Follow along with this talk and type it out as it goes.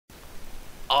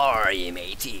Alright,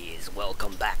 mateys,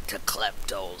 welcome back to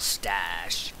Klepto's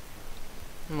Stash.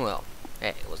 Well,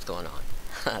 hey, what's going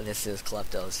on? This is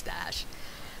Klepto's Stash,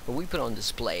 where we put on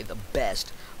display the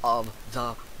best of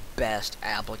the best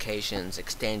applications,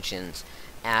 extensions,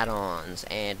 add-ons,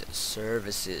 and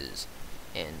services.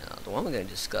 And the one we're going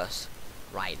to discuss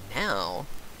right now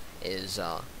is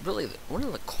really one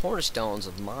of the cornerstones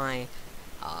of my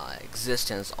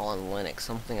existence on Linux,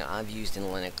 something I've used in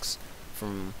Linux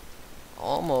from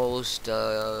almost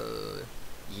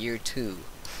year 2,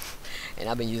 and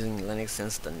I've been using Linux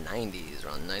since the 90s,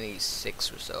 around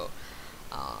 96 or so,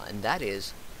 and that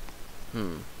is,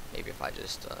 maybe if I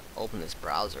just open this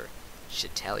browser, it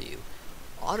should tell you,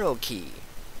 Autokey,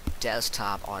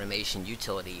 desktop automation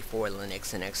utility for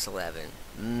Linux and X11.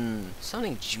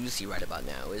 Something juicy right about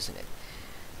now, isn't it?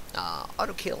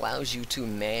 Autokey allows you to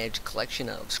manage collection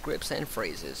of scripts and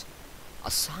phrases,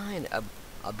 assign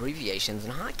abbreviations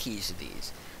and hotkeys to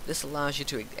these. This allows you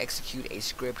to execute a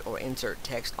script or insert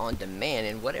text on demand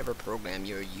in whatever program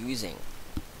you're using.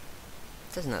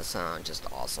 Doesn't that sound just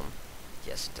awesome?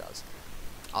 Yes, it does.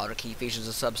 Autokey features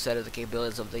a subset of the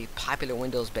capabilities of the popular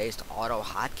Windows-based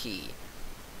AutoHotkey,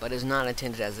 but is not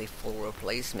intended as a full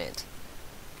replacement.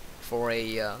 For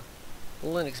a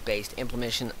Linux-based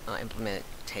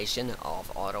implementation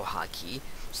of AutoHotkey,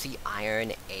 see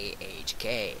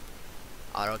IronAHK.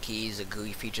 Autokey's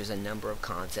GUI features a number of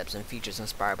concepts and features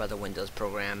inspired by the Windows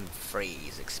program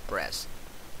PhraseExpress.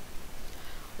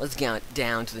 Let's get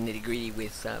down to the nitty-gritty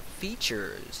with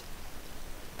features.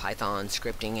 Python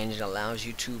scripting engine allows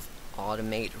you to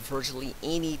automate virtually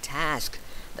any task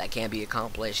that can be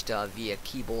accomplished via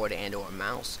keyboard and or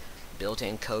mouse.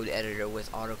 Built-in code editor with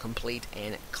autocomplete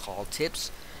and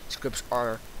calltips. Scripts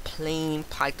are plain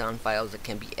Python files that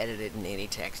can be edited in any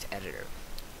text editor.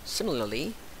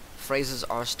 Similarly, phrases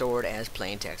are stored as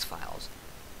plain text files.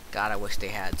 God, I wish they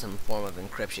had some form of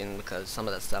encryption, because some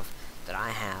of the stuff that I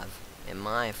have in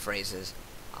my phrases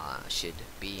should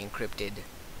be encrypted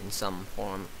in some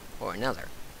form or another.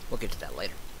 We'll get to that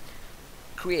later.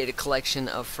 Create a collection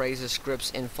of phrases, scripts,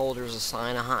 in folders.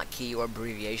 Assign a hotkey or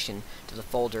abbreviation to the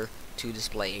folder to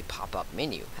display a pop-up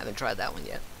menu. Haven't tried that one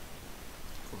yet.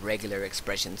 Regular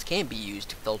expressions can be used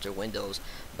to filter windows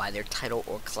by their title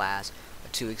or class,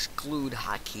 to exclude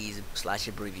hotkeys /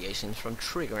 abbreviations from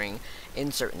triggering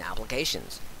in certain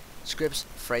applications. Scripts,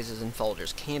 phrases, and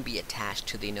folders can be attached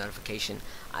to the notification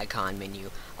icon menu,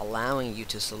 allowing you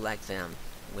to select them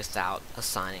without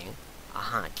assigning a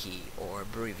hotkey or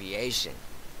abbreviation.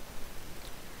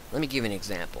 Let me give an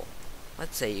example.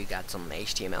 Let's say you got some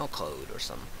HTML code or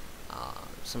some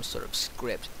sort of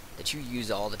script that you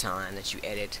use all the time, that you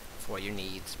edit for your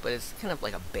needs, but it's kind of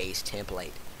like a base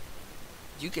template.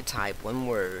 You could type one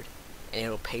word and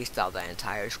it'll paste out that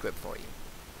entire script for you.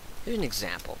 Here's an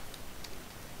example.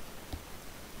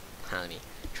 Let me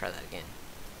try that again.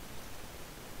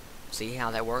 See how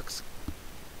that works?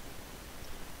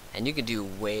 And you can do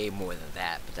way more than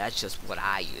that, but that's just what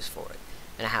I use for it.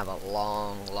 And I have a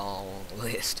long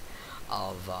list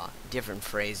of different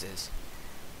phrases.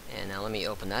 And now let me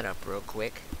open that up real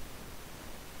quick.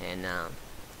 And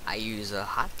I use a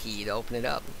hotkey to open it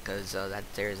up, because that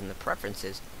there's in the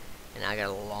preferences, and I got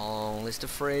a long list of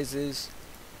phrases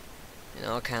and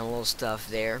all kind of little stuff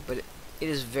there, but it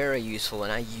is very useful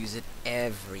and I use it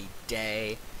every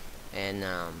day. And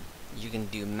you can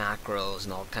do macros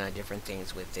and all kind of different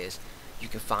things with this. You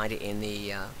can find it in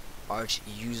the Arch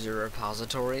user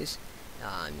repositories,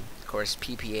 of course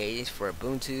PPAs for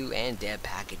Ubuntu, and deb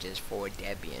packages for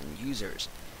Debian users.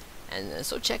 And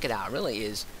so check it out. It really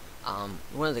is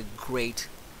one of the great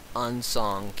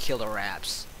unsung killer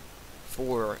apps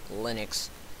for Linux,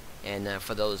 and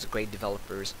for those great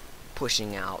developers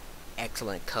pushing out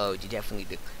excellent code. You definitely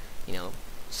need to,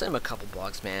 send them a couple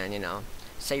bucks, man.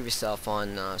 Save yourself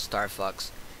on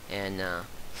Starfucks, and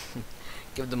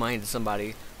give the money to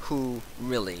somebody who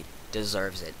really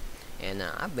deserves it. And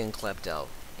I've been Klepto,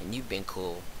 and you've been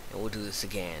cool, and we'll do this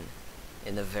again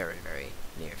in the very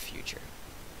near future.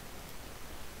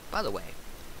 By the way,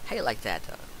 how you like that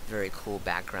very cool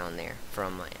background there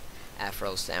from my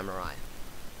Afro Samurai?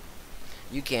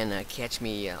 You can catch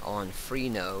me on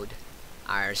Freenode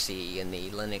IRC in the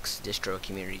Linux distro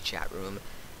community chat room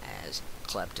as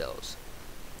Kleptos.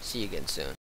 See you again soon.